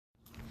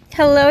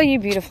Hello, you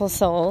beautiful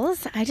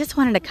souls. I just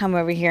wanted to come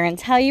over here and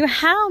tell you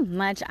how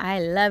much I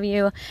love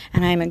you,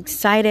 and I'm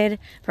excited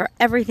for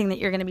everything that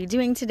you're going to be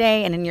doing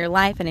today and in your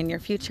life and in your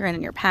future and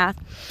in your path.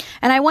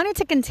 And I wanted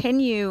to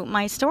continue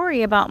my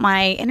story about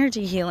my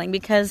energy healing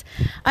because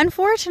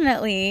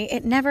unfortunately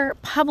it never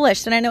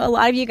published. And I know a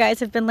lot of you guys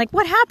have been like,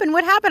 what happened?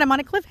 What happened? I'm on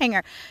a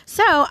cliffhanger.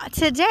 So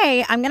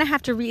today I'm going to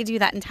have to redo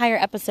that entire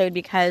episode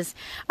because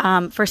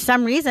for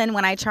some reason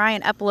when I try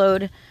and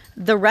upload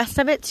the rest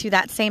of it to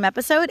that same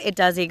episode, it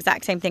does the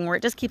exact same thing where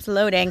it just keeps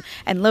loading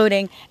and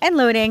loading and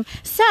loading.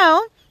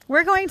 So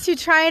we're going to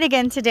try it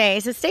again today.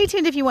 So stay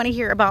tuned if you want to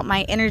hear about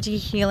my energy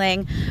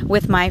healing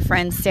with my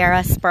friend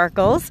Sarah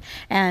Sparkles.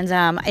 And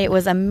it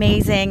was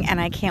amazing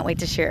and I can't wait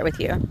to share it with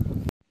you.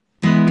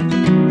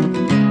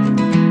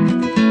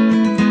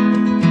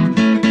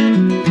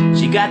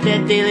 She got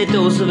that daily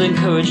dose of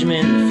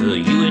encouragement for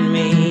you and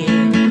me.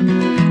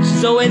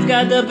 She's always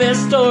got the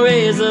best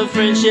stories of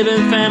friendship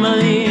and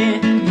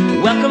family.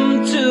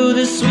 Welcome to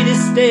the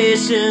sweetest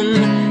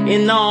station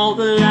in all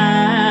the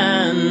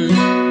land,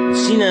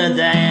 Sheena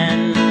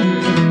Diane.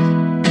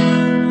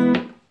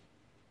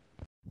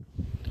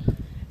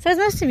 So as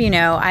most of you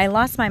know, I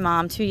lost my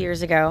mom 2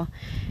 years ago,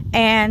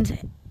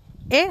 and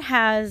it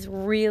has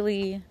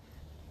really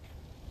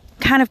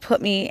kind of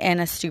put me in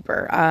a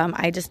stupor.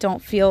 I just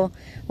don't feel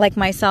like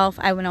myself.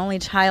 I'm an only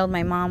child.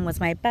 My mom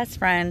was my best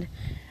friend,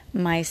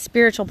 my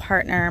spiritual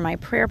partner, my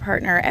prayer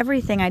partner.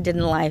 Everything I did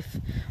in life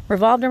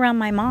revolved around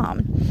my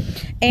mom.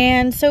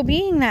 And so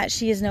being that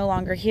she is no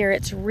longer here,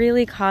 it's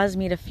really caused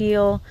me to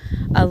feel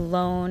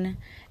alone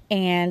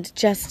and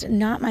just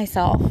not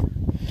myself.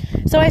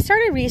 So I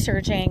started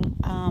researching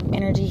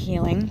energy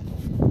healing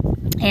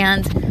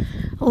and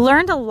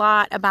learned a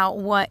lot about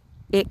what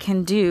it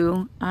can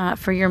do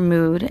for your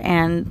mood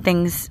and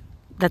things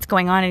that's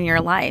going on in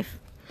your life.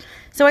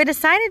 So I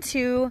decided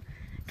to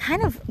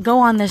kind of go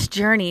on this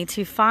journey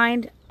to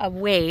find a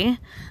way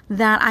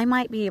that I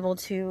might be able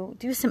to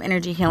do some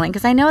energy healing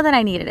because I know that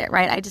I needed it,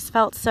 right? I just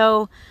felt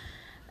so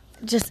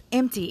just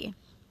empty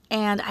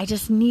and I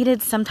just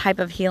needed some type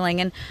of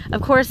healing. And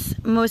of course,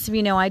 most of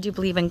you know I do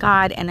believe in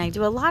God and I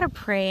do a lot of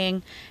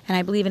praying and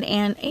I believe in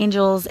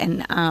angels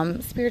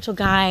and spiritual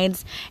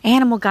guides,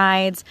 animal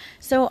guides.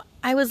 So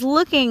I was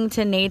looking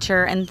to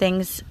nature and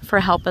things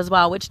for help as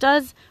well, which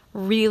does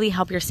really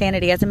help your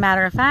sanity. As a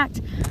matter of fact,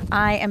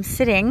 I am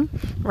sitting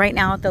right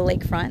now at the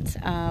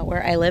lakefront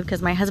where I live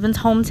because my husband's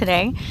home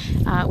today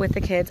with the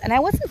kids. And I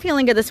wasn't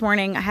feeling good this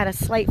morning. I had a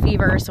slight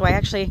fever, so I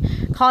actually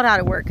called out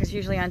of work because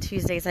usually on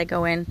Tuesdays I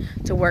go in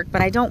to work.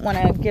 But I don't want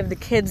to give the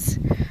kids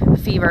a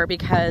fever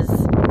because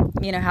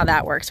you know how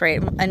that works,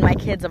 right? And my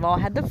kids have all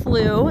had the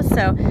flu.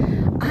 So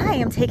I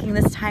am taking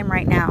this time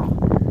right now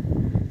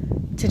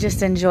to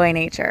just enjoy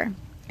nature.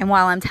 And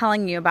while I'm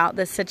telling you about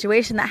this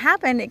situation that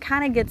happened, it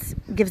kind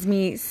of gives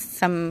me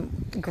some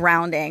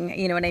grounding,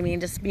 you know what I mean?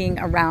 Just being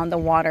around the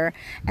water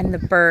and the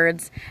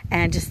birds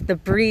and just the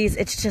breeze.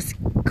 It's just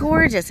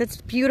gorgeous. It's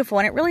beautiful.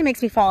 And it really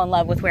makes me fall in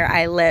love with where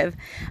I live.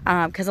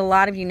 Because a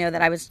lot of you know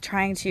that I was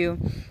trying to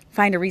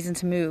find a reason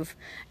to move.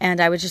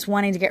 And I was just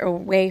wanting to get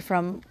away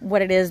from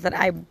what it is that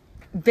I've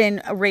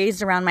been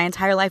raised around my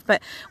entire life.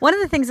 But one of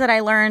the things that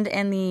I learned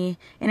in the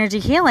energy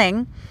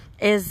healing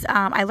is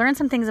I learned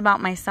some things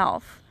about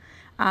myself.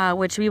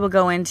 Which we will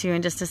go into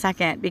in just a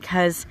second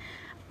because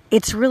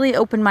it's really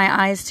opened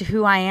my eyes to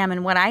who I am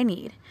and what I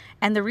need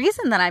and the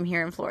reason that I'm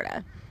here in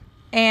Florida.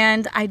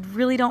 And I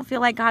really don't feel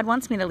like God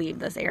wants me to leave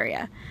this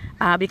area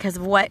because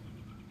of what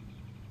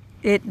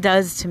it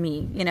does to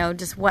me, you know,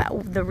 just what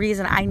the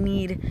reason I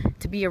need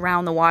to be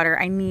around the water.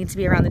 I need to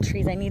be around the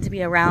trees. I need to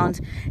be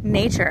around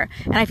nature.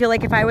 And I feel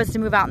like if I was to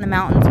move out in the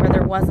mountains where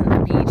there wasn't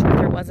a beach, where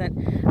there wasn't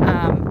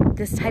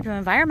this type of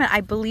environment,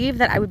 I believe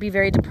that I would be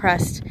very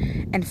depressed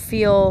and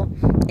feel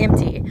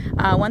empty.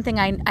 One thing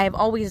I have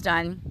always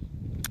done,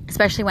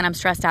 especially when I'm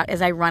stressed out,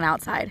 is I run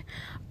outside.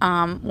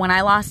 When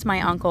I lost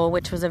my uncle,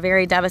 which was a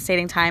very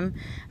devastating time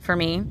for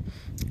me,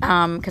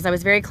 because I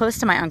was very close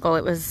to my uncle.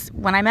 It was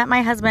when I met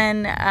my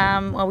husband.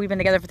 Well, we've been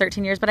together for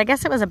 13 years, but I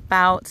guess it was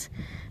about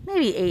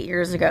maybe 8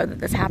 years ago that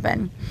this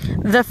happened.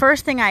 The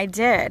first thing I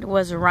did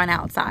was run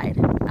outside,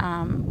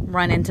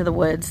 run into the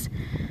woods.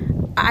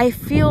 I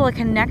feel a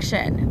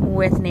connection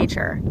with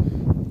nature.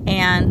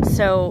 And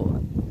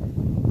so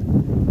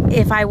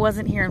if I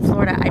wasn't here in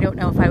Florida, I don't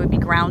know if I would be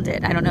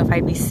grounded. I don't know if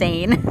I'd be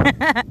sane.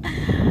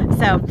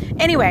 So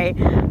anyway,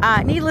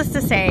 needless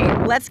to say,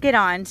 let's get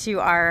on to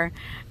our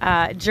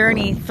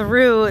journey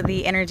through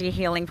the energy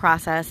healing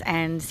process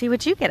and see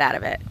what you get out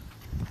of it.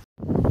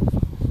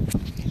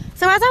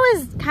 So as I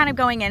was kind of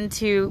going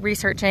into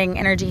researching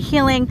energy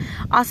healing,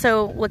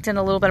 also looked in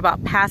a little bit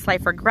about past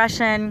life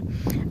regression,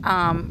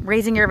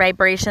 raising your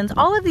vibrations,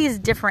 all of these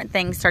different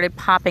things started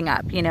popping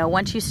up. You know,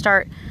 once you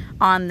start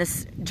on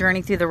this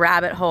journey through the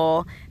rabbit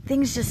hole,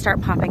 things just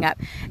start popping up.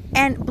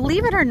 And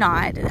believe it or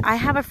not, I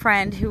have a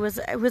friend who was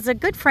a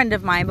good friend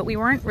of mine, but we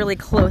weren't really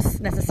close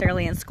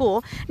necessarily in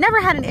school. Never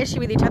had an issue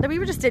with each other. We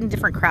were just in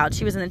different crowds.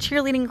 She was in the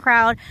cheerleading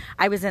crowd.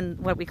 I was in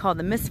what we call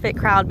the misfit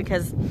crowd,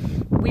 because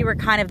we were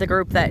kind of the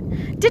group that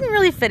didn't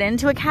really fit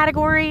into a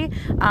category.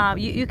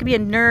 You could be a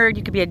nerd,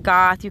 you could be a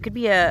goth, you could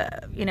be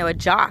a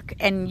jock,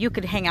 and you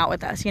could hang out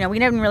with us. We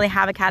didn't really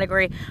have a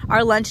category.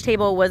 Our lunch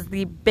table was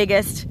the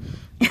biggest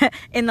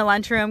in the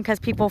lunchroom, because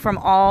people from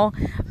all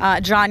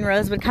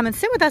genres would come and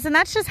sit with us, and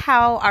that's just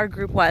how our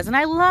group was. And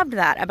I loved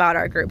that about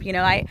our group.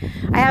 I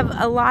have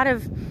a lot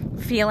of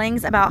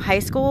feelings about high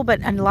school, but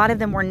a lot of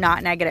them were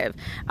not negative.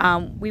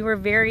 We were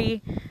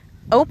very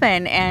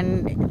open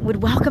and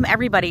would welcome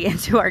everybody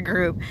into our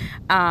group.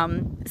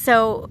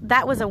 So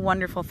that was a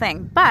wonderful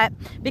thing. But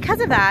because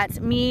of that,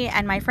 me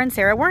and my friend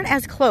Sarah weren't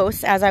as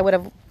close as I would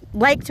have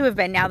like to have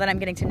been, now that I'm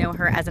getting to know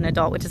her as an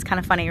adult, which is kind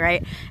of funny,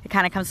 right? It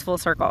kind of comes full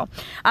circle.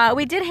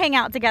 We did hang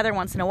out together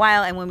once in a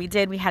while, and when we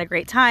did, we had a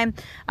great time.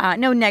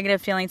 No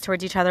negative feelings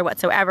towards each other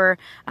whatsoever.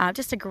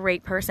 Just a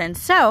great person.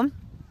 So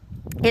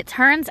it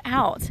turns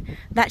out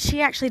that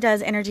she actually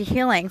does energy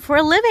healing for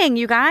a living,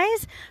 you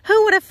guys.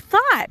 Who would have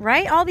thought,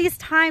 right? All these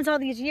times, all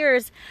these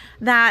years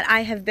that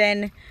I have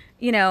been,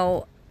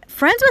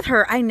 friends with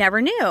her, I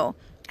never knew.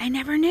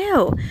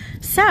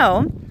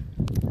 So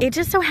it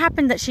just so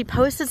happened that she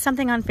posted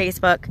something on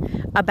Facebook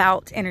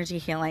about energy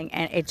healing,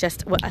 and it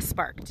just, a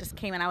spark just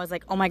came, and I was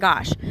like, oh my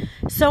gosh.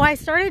 So I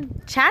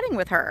started chatting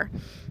with her,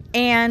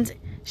 and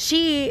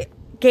she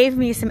gave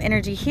me some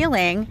energy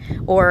healing,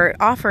 or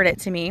offered it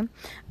to me,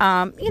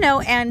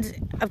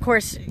 and of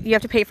course you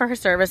have to pay for her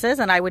services,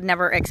 and I would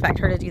never expect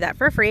her to do that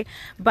for free.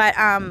 But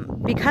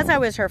because I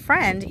was her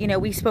friend,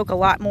 we spoke a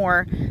lot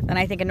more than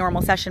I think a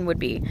normal session would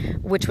be,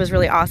 which was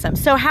really awesome.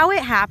 So how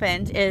it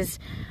happened is,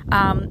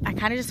 I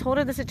kind of just told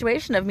her the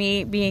situation of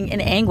me being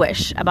in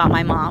anguish about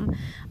my mom.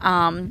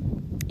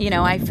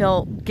 I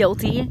feel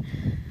guilty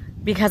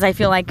because I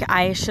feel like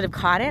I should have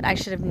caught it. I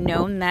should have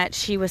known that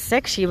she was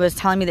sick. She was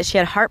telling me that she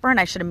had heartburn.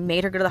 I should have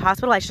made her go to the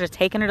hospital. I should have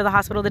taken her to the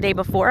hospital the day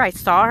before. I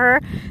saw her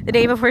the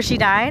day before she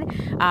died.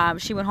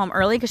 She went home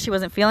early because she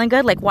wasn't feeling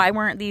good. Like, why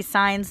weren't these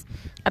signs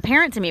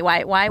apparent to me?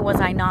 Why was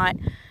I not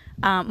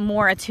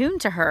more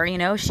attuned to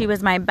her? She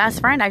was my best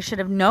friend. I should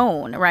have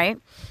known, right?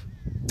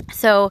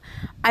 So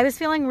I was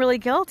feeling really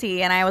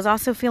guilty, and I was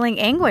also feeling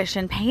anguish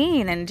and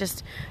pain and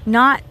just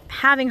not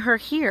having her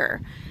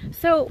here.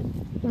 So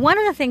one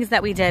of the things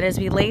that we did is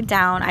I laid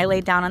down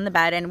on the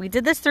bed, and we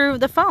did this through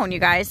the phone, you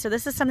guys. So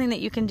this is something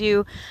that you can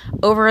do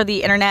over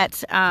the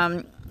internet.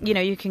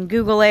 You can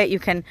Google it. You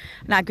can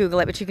not Google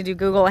it, but you can do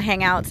Google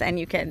Hangouts, and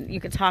you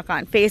can talk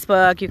on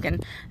Facebook. You can,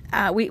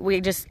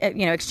 we just,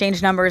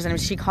 exchange numbers, and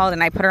she called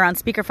and I put her on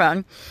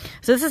speakerphone.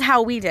 So this is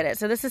how we did it.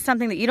 So this is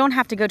something that you don't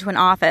have to go to an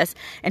office,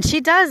 and she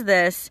does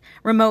this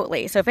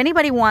remotely. So if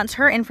anybody wants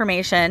her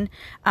information,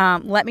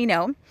 let me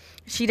know.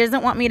 She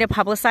doesn't want me to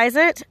publicize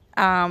it,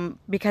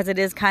 because it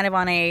is kind of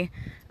on a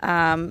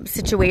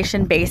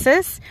situation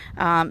basis.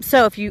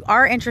 So if you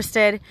are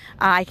interested,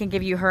 I can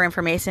give you her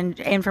information.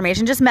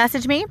 Just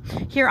message me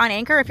here on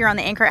Anchor if you're on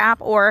the Anchor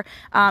app, or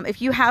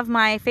if you have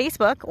my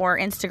Facebook or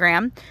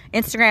Instagram.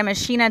 Instagram is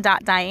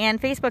Sheena.Diane.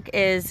 Facebook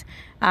is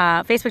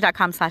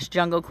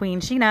Facebook.com/Jungle Queen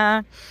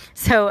Sheena.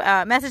 So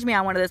message me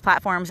on one of those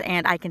platforms,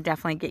 and I can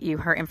definitely get you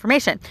her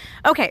information.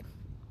 Okay.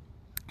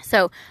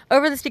 So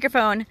over the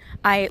speakerphone,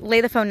 I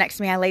lay the phone next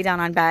to me, I lay down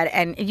on bed,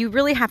 and you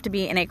really have to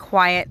be in a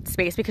quiet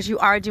space because you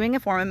are doing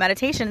a form of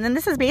meditation. And then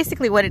this is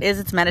basically what it is.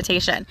 It's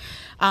meditation.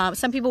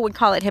 Some people would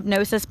call it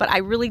hypnosis, but I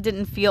really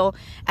didn't feel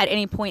at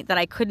any point that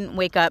I couldn't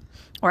wake up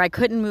or I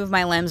couldn't move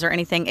my limbs or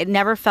anything. It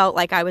never felt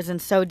like I was in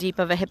so deep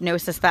of a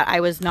hypnosis that I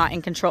was not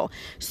in control.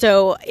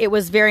 So it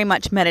was very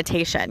much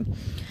meditation.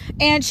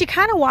 And she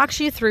kind of walks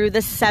you through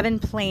the 7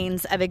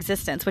 planes of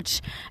existence,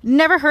 which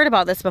never heard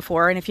about this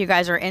before. And if you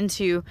guys are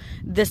into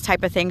this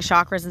type of thing,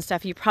 chakras and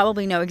stuff, you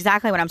probably know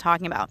exactly what I'm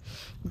talking about.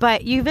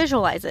 But you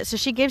visualize it. So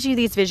she gives you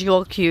these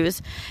visual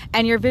cues,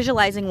 and you're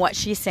visualizing what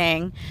she's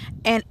saying.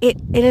 And it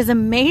is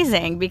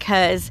amazing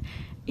because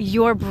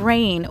your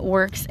brain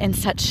works in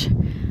such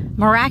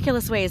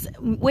miraculous ways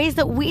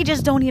that we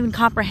just don't even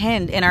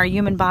comprehend in our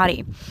human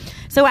body.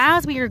 So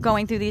as we are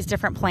going through these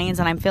different planes,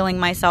 and I'm feeling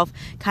myself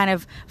kind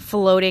of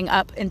floating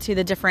up into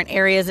the different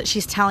areas that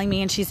she's telling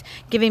me, and she's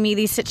giving me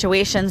these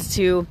situations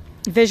to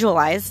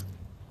visualize,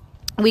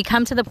 we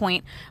come to the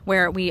point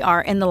where we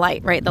are in the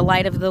light, right? The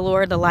light of the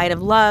Lord, the light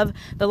of love,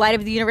 the light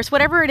of the universe,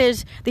 whatever it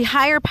is, the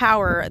higher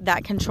power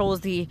that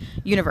controls the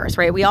universe,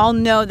 right? We all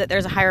know that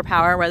there's a higher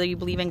power, whether you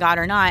believe in God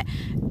or not.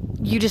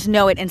 You just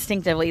know it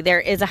instinctively.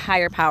 There is a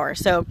higher power.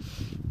 So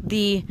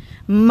the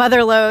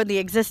mother lode, the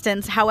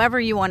existence, however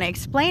you want to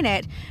explain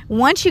it,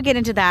 once you get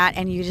into that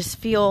and you just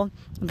feel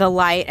the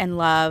light and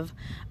love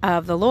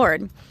of the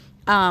Lord,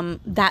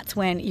 that's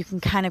when you can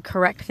kind of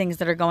correct things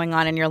that are going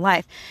on in your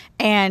life.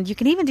 And you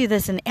can even do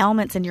this in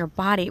ailments in your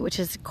body, which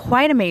is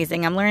quite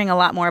amazing. I'm learning a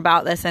lot more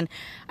about this, and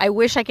I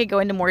wish I could go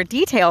into more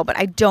detail, but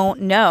I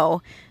don't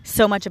know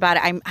so much about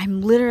it.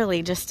 I'm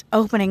literally just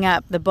opening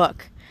up the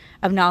book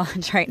of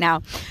knowledge right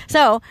now.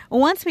 So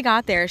once we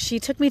got there, she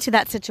took me to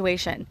that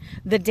situation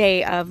the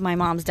day of my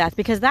mom's death,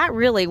 because that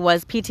really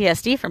was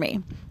PTSD for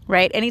me,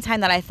 right?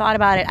 Anytime that I thought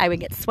about it, I would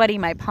get sweaty,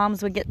 my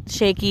palms would get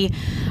shaky,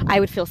 I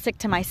would feel sick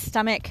to my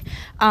stomach.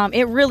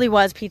 It really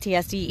was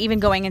PTSD. Even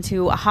going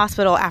into a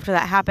hospital after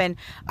that happened,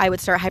 I would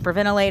start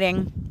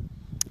hyperventilating.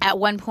 At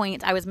one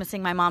point, I was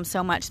missing my mom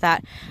so much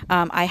that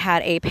I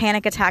had a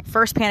panic attack,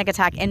 first panic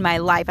attack in my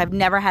life. I've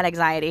never had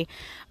anxiety.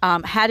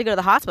 Had to go to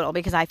the hospital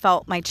because I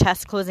felt my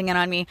chest closing in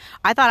on me.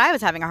 I thought I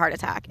was having a heart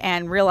attack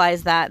and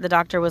realized that the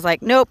doctor was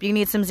like, nope, you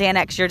need some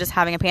Xanax. You're just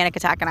having a panic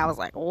attack. And I was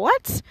like,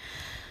 what?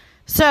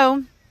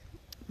 So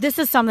this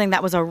is something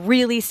that was a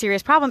really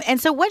serious problem.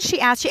 And so what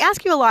she asked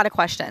you a lot of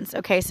questions.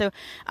 Okay, so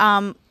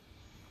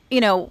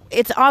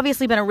it's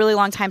obviously been a really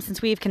long time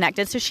since we've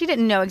connected, so she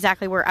didn't know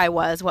exactly where I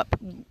was, what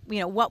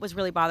was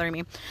really bothering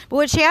me. But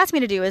what she asked me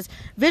to do is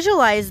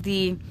visualize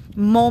the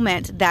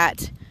moment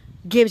that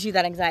gives you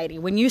that anxiety.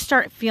 When you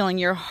start feeling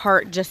your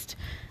heart just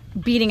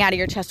beating out of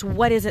your chest,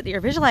 what is it that you're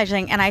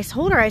visualizing? And I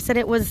told her, I said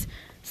it was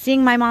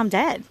seeing my mom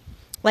dead.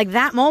 Like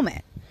that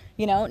moment.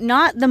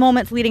 Not the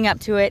moments leading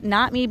up to it,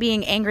 not me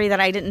being angry that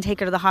I didn't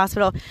take her to the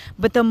hospital,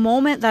 but the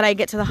moment that I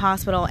get to the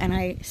hospital and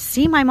I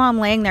see my mom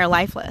laying there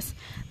lifeless.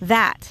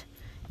 That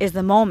is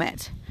the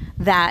moment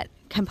that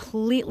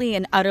completely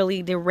and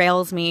utterly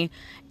derails me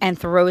and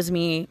throws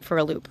me for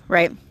a loop,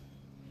 right?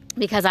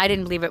 Because I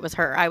didn't believe it was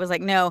her. I was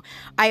like, no.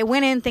 I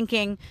went in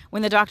thinking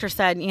when the doctor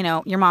said,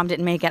 your mom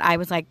didn't make it, I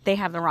was like, they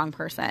have the wrong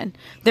person.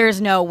 There's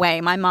no way.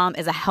 My mom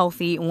is a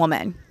healthy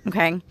woman,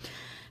 okay?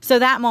 So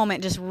that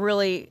moment just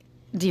really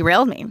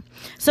derailed me.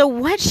 So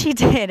what she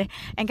did,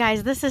 and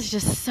guys, this is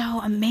just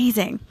so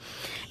amazing,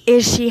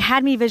 is she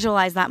had me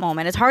visualize that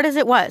moment, as hard as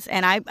it was.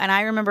 And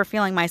I remember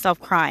feeling myself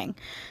crying.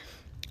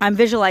 I'm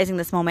visualizing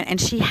this moment,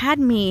 and she had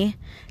me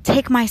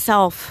take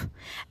myself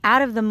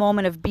out of the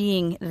moment of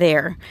being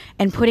there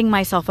and putting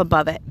myself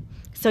above it.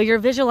 So you're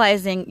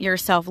visualizing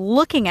yourself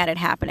looking at it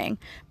happening,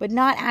 but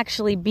not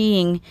actually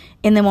being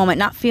in the moment,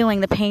 not feeling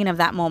the pain of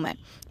that moment,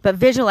 but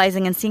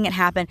visualizing and seeing it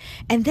happen,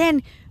 and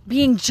then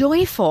being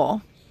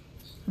joyful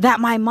that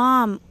my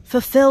mom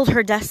fulfilled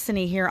her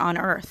destiny here on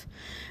earth.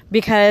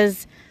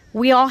 Because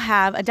we all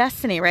have a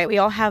destiny, right? We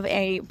all have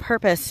a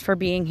purpose for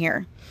being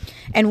here.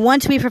 And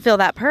once we fulfill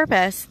that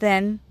purpose,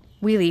 then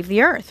we leave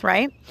the earth,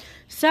 right?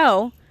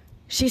 So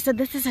she said,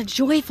 this is a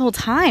joyful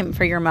time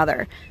for your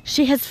mother.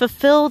 She has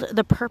fulfilled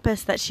the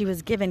purpose that she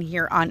was given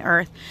here on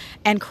earth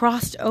and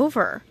crossed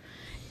over.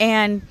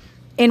 And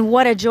in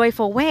what a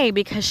joyful way,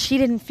 because she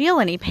didn't feel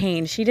any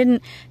pain. She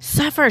didn't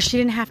suffer. She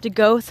didn't have to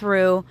go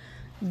through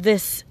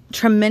this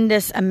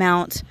tremendous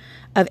amount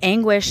of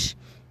anguish.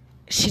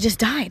 She just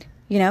died.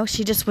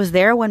 She just was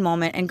there one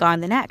moment and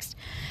gone the next.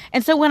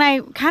 And so when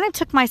I kind of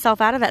took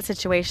myself out of that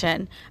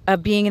situation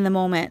of being in the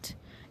moment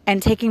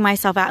and taking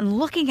myself out and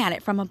looking at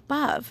it from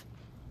above,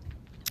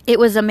 it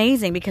was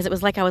amazing because it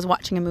was like I was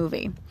watching a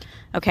movie.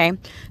 Okay.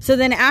 So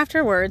then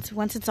afterwards,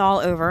 once it's all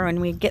over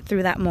and we get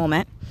through that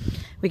moment,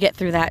 we get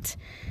through that,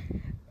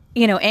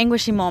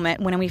 anguishing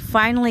moment when we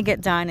finally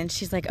get done and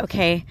she's like,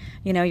 okay,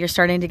 you're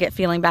starting to get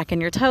feeling back in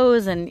your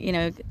toes and,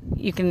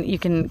 you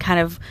can kind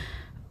of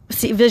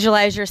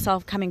visualize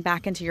yourself coming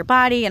back into your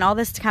body and all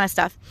this kind of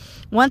stuff.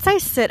 Once I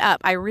sit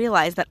up, I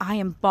realize that I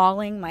am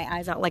bawling my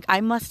eyes out. Like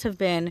I must have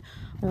been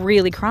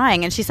really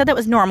crying. And she said that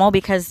was normal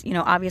because,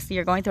 obviously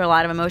you're going through a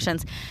lot of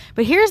emotions.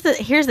 But here's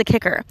the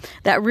kicker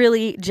that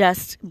really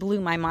just blew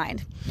my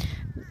mind.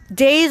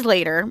 Days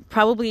later,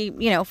 probably,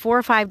 4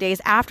 or 5 days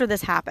after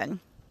this happened,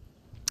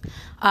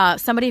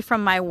 somebody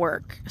from my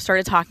work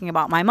started talking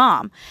about my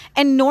mom.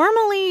 And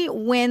normally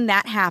when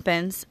that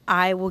happens,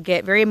 I will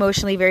get very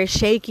emotionally, very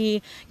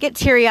shaky, get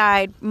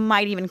teary-eyed,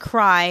 might even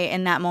cry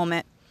in that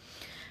moment.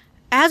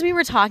 As we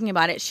were talking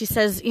about it, she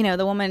says,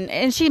 the woman,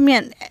 and she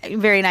meant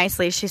very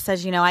nicely, she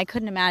says, I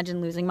couldn't imagine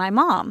losing my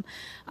mom.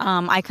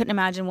 I couldn't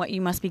imagine what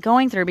you must be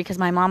going through because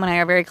my mom and I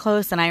are very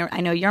close, and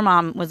I know your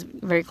mom was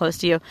very close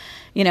to you,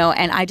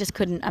 and I just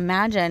couldn't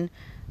imagine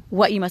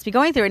what you must be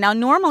going through. Now,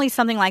 normally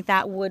something like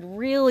that would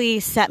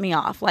really set me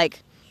off.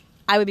 Like,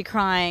 I would be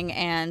crying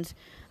and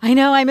I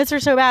know I miss her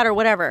so bad or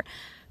whatever.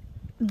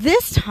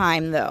 This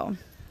time, though,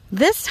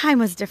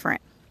 was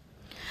different.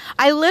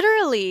 I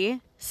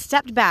literally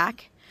stepped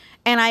back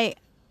and I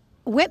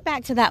went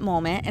back to that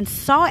moment and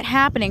saw it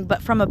happening,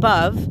 but from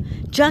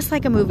above, just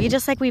like a movie,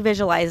 just like we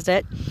visualized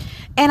it.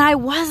 And I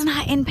was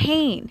not in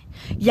pain.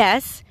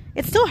 Yes,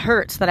 it still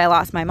hurts that I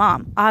lost my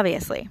mom,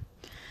 obviously.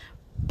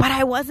 But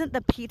I wasn't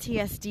the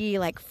PTSD,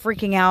 like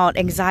freaking out,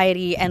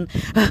 anxiety, and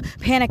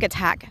panic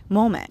attack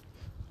moment.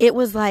 It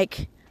was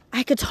like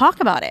I could talk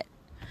about it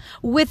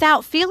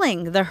without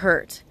feeling the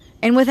hurt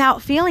and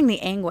without feeling the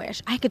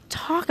anguish. I could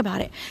talk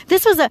about it.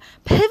 This was a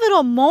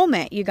pivotal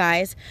moment, you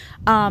guys.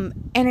 And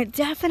it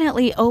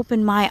definitely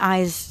opened my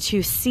eyes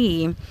to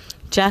see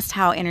just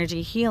how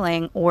energy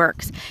healing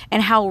works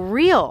and how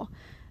real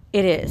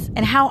it is,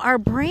 and how our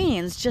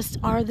brains just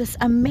are this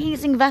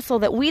amazing vessel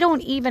that we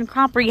don't even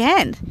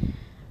comprehend.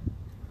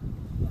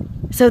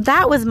 So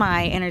that was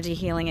my energy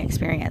healing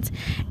experience.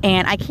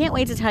 And I can't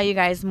wait to tell you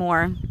guys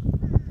more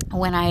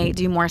when I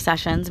do more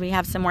sessions. We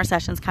have some more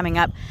sessions coming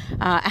up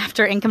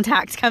after income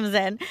tax comes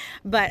in.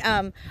 But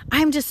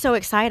I'm just so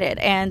excited.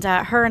 And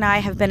her and I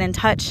have been in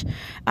touch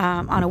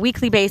on a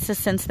weekly basis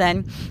since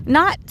then.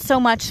 Not so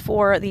much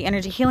for the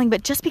energy healing,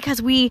 but just because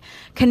we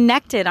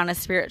connected on a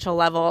spiritual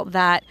level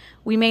that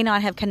we may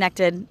not have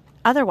connected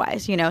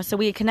otherwise, so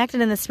we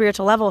connected in the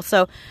spiritual level.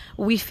 So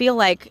we feel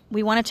like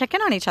we want to check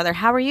in on each other.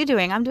 How are you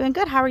doing? I'm doing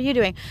good. How are you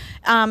doing?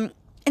 And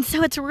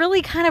so it's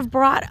really kind of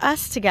brought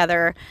us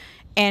together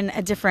in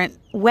a different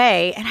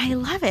way. And I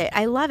love it.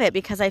 I love it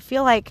because I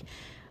feel like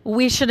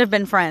we should have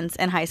been friends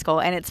in high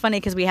school. And it's funny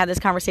because we had this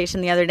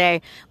conversation the other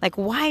day, like,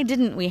 why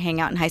didn't we hang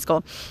out in high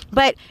school?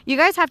 But you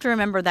guys have to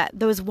remember that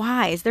those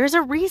whys, there's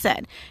a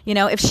reason.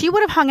 If she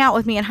would have hung out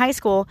with me in high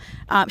school,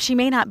 she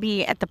may not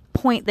be at the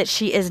point that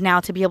she is now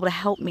to be able to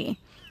help me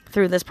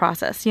through this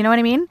process. You know what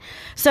I mean?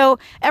 So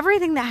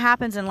everything that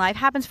happens in life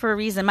happens for a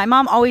reason. My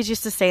mom always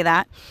used to say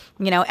that,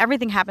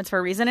 everything happens for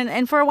a reason.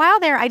 And for a while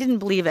there, I didn't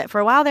believe it.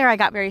 For a while there, I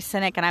got very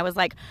cynic and I was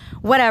like,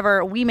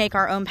 whatever, we make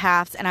our own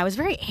paths. And I was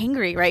very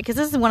angry, right? Because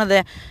this is one of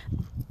the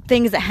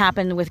things that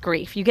happen with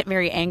grief. You get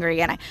very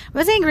angry. And I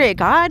was angry at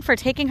God for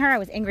taking her. I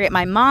was angry at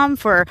my mom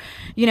for,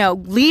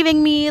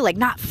 leaving me, like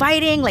not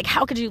fighting. Like,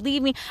 how could you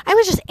leave me? I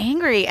was just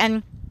angry.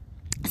 And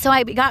so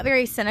I got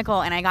very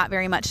cynical, and I got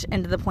very much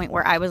into the point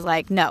where I was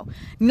like, no,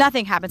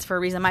 nothing happens for a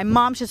reason. My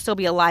mom should still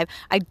be alive.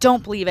 I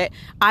don't believe it.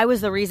 I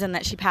was the reason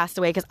that she passed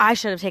away because I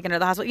should have taken her to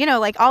the hospital.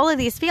 Like all of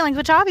these feelings,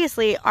 which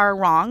obviously are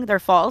wrong. They're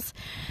false.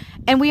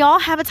 And we all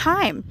have a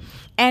time.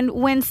 And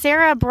when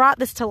Sarah brought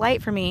this to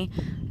light for me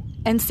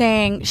and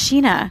saying,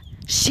 Sheena,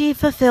 she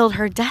fulfilled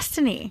her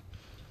destiny.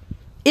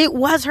 It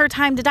was her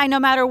time to die. No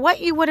matter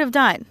what you would have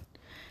done,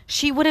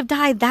 she would have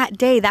died that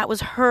day. That was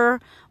her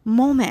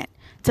moment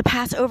to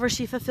pass over.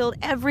 She fulfilled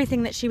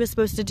everything that she was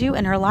supposed to do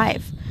in her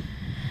life.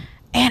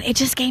 And it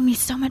just gave me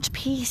so much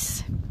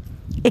peace.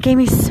 It gave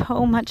me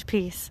so much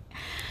peace.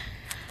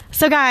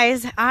 So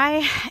guys,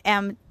 I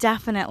am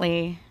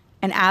definitely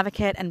an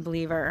advocate and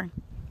believer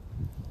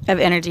of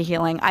energy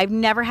healing. I've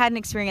never had an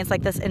experience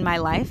like this in my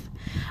life.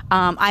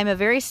 I'm a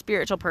very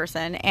spiritual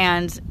person,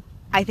 and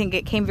I think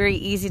it came very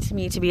easy to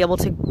me to be able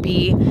to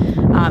be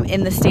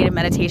in the state of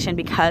meditation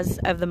because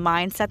of the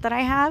mindset that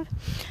I have.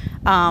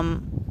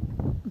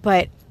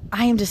 But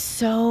I am just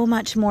so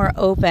much more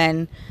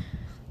open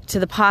to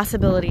the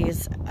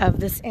possibilities of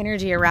this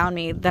energy around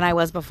me than I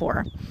was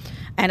before.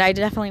 And I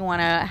definitely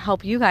want to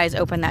help you guys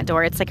open that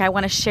door. It's like I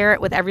want to share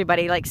it with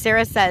everybody. Like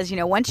Sarah says,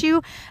 once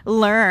you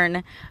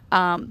learn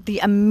the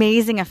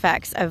amazing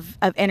effects of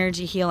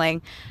energy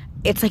healing,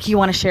 it's like you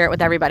want to share it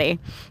with everybody.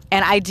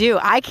 And I do.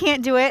 I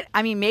can't do it.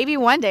 I mean, maybe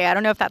one day. I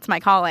don't know if that's my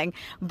calling.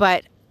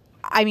 But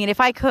I mean, if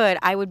I could,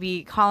 I would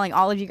be calling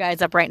all of you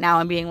guys up right now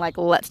and being like,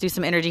 let's do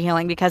some energy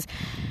healing, because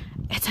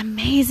it's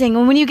amazing.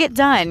 And when you get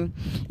done,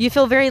 you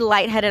feel very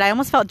lightheaded. I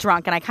almost felt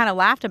drunk, and I kind of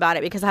laughed about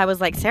it because I was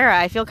like, Sarah,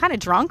 I feel kind of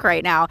drunk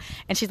right now.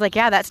 And she's like,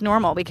 yeah, that's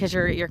normal because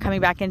you're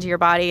coming back into your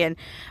body.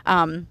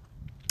 And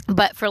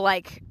but for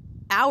like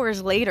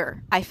hours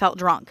later, I felt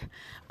drunk.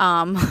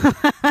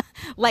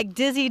 Like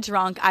dizzy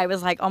drunk. I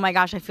was like, oh my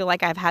gosh, I feel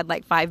like I've had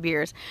like 5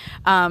 beers.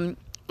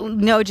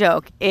 No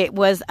joke. It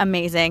was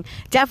amazing.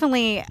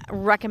 Definitely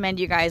recommend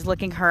you guys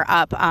looking her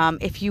up.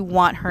 If you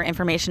want her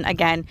information,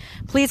 again,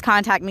 please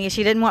contact me.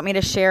 She didn't want me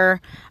to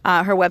share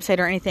her website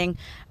or anything.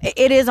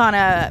 It is on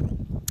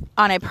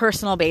a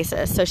personal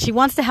basis. So she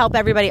wants to help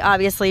everybody,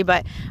 obviously,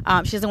 but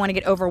she doesn't want to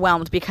get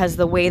overwhelmed because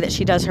the way that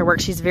she does her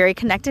work, she's very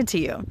connected to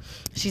you.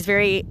 She's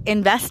very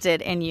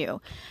invested in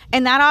you.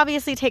 And that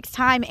obviously takes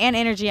time and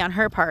energy on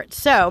her part.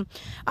 So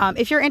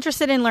if you're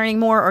interested in learning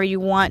more or you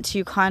want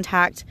to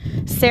contact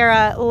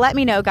Sarah, let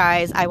me know,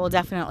 guys. I will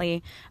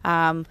definitely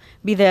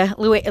be the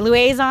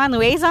liaison.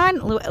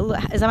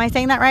 Am I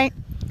saying that right?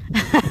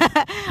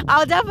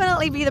 I'll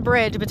definitely be the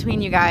bridge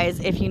between you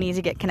guys if you need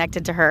to get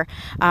connected to her.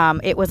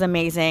 It was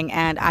amazing,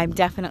 and I'm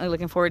definitely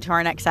looking forward to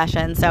our next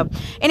session. So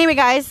anyway,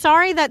 guys,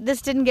 sorry that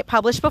this didn't get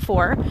published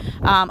before.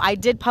 I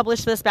did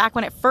publish this back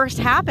when it first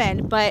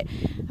happened, but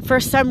for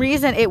some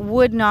reason it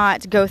would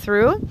not go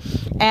through.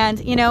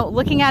 And,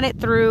 looking at it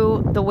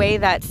through the way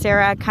that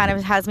Sarah kind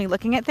of has me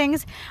looking at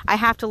things, I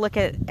have to look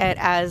at it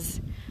as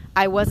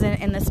I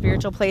wasn't in the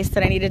spiritual place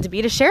that I needed to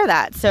be to share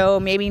that. So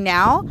maybe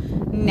now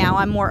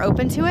I'm more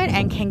open to it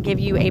and can give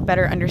you a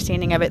better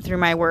understanding of it through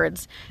my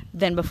words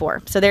than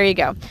before. So there you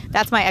go.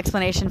 That's my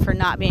explanation for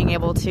not being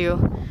able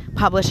to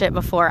publish it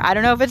before. I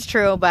don't know if it's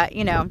true, but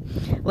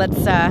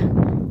let's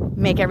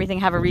make everything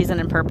have a reason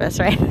and purpose,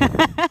 right?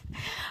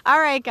 All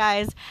right,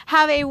 guys,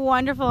 have a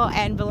wonderful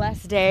and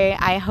blessed day.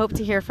 I hope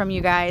to hear from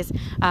you guys.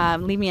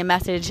 Leave me a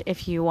message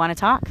if you want to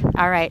talk.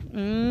 All right.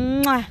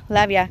 Mwah.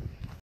 Love ya.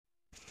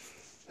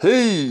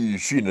 Hey,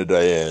 Sheena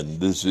Diane.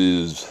 This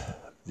is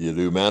the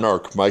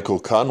Illumanarch Michael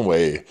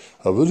Conway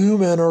of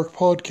Illumanarch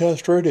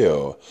Podcast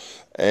Radio.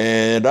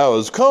 And I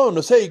was calling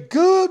to say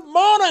good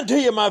morning to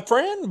you, my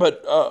friend,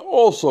 but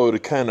also to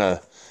kind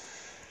of...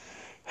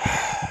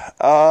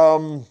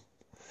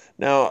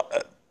 Now,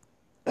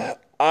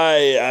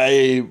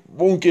 I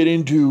won't get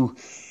into,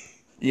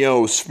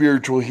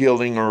 spiritual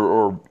healing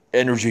or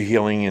energy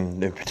healing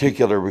in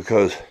particular,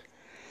 because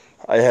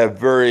I have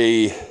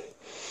very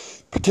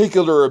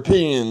particular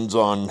opinions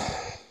on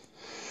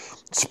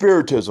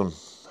spiritism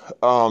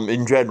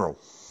in general.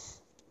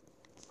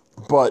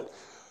 But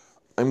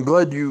I'm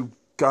glad you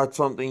got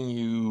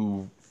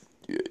something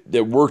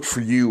that worked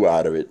for you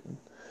out of it.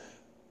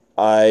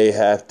 I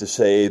have to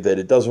say that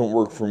it doesn't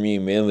work for me,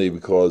 mainly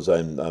because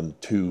I'm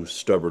too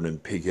stubborn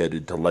and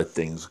pig-headed to let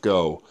things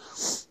go.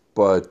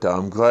 But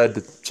I'm glad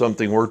that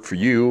something worked for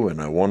you,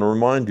 and I want to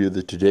remind you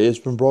that today has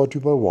been brought to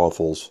you by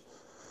Waffles.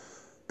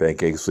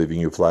 Pancakes leaving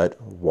you flat,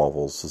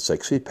 Waffles, the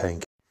sexy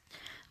pancake.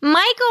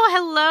 Michael,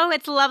 hello.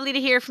 It's lovely to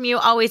hear from you.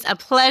 Always a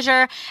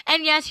pleasure.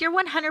 And yes, you're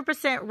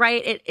 100%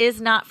 right. It is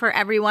not for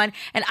everyone.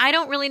 And I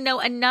don't really know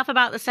enough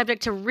about the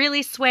subject to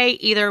really sway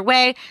either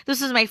way.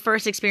 This is my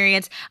first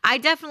experience. I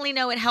definitely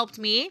know it helped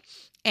me,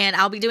 and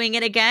I'll be doing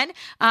it again.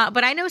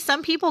 But I know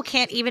some people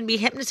can't even be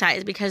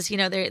hypnotized because,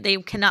 they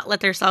cannot let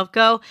their self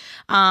go.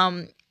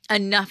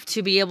 Enough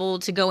to be able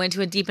to go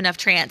into a deep enough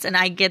trance. And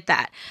I get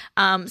that.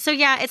 So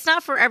yeah, it's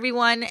not for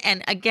everyone.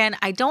 And again,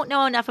 I don't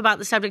know enough about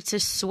the subject to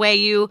sway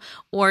you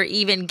or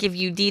even give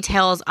you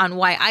details on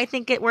why I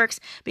think it works,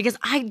 because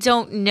I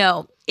don't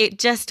know. It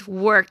just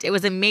worked. It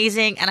was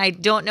amazing. And I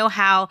don't know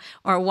how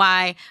or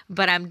why,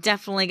 but I'm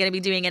definitely going to be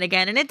doing it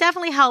again. And it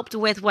definitely helped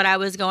with what I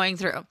was going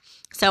through.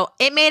 So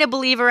it made a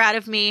believer out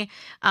of me.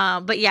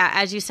 But yeah,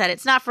 as you said,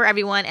 it's not for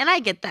everyone. And I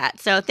get that.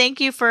 So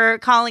thank you for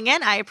calling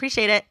in. I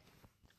appreciate it.